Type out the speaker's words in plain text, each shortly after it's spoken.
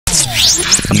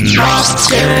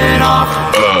Knock it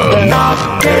off.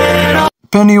 Knock it off.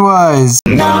 Pennywise.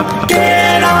 Knock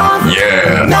it off.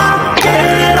 Yeah. Knock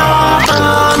it off.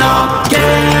 Knock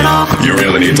it off. You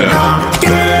really need to. Knock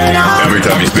it off. Every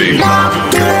time you speak.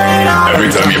 Knock it off. Every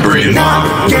time you breathe.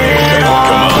 Knock it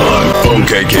off. Come on.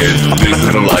 Okay, kids. This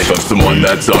is the life of someone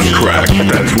that's on crack.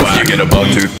 That's why you get a bug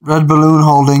tooth, Red balloon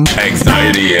holding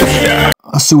anxiety, and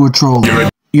a sewer troll.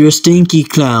 You're a stinky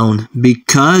clown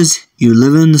because you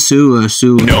live in the sewer.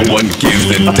 no one gives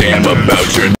a damn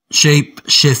about your Shape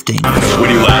shifting. When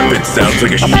you laugh, it sounds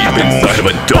like a sheep inside of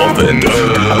a dolphin.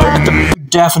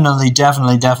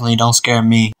 Definitely don't scare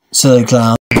me. Silly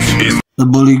clown. Is The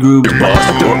bully group. your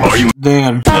boss, or are you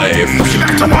There. slave?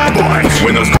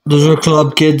 When those Those are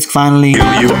club kids finally.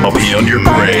 kill you, I'll be on your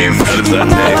grave. How does that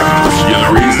name? You're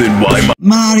the reason why my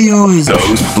Mario is so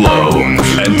slow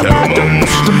and terrible.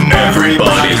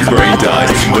 Everybody's brain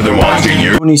dies when they're watching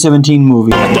your 2017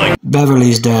 movie. like.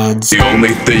 Beverly's dads. The only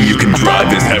thing you can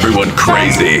drive is everyone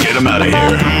crazy. Get them out of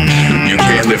here. You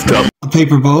can't lift up, A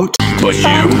paper boat. but you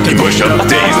can push up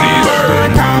daisies.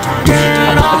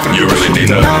 You really need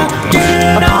to.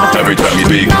 Every time you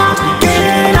speak,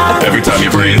 every time you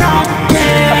breathe,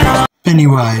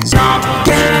 Pennywise.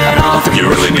 you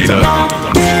really need to.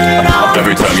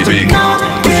 Every time you speak,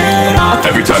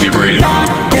 every time you breathe.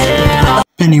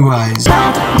 Pennywise.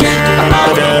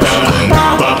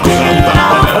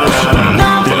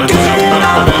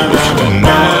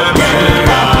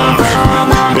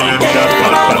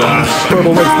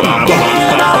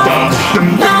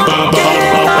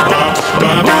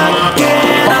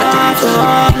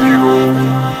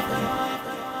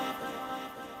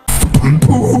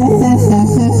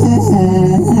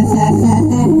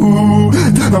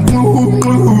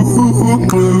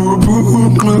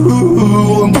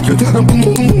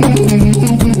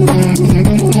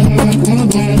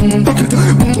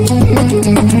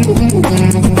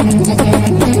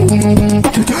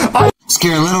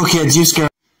 Scare little kids, you scare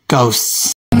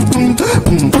ghosts.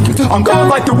 I'm gone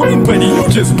like the wind, Benny, you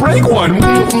just break one.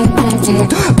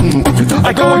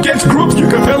 I go against groups, you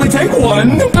can barely take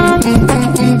one.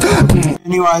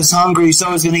 Pennywise hungry,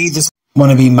 so he's gonna eat this.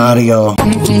 Wanna be Mario.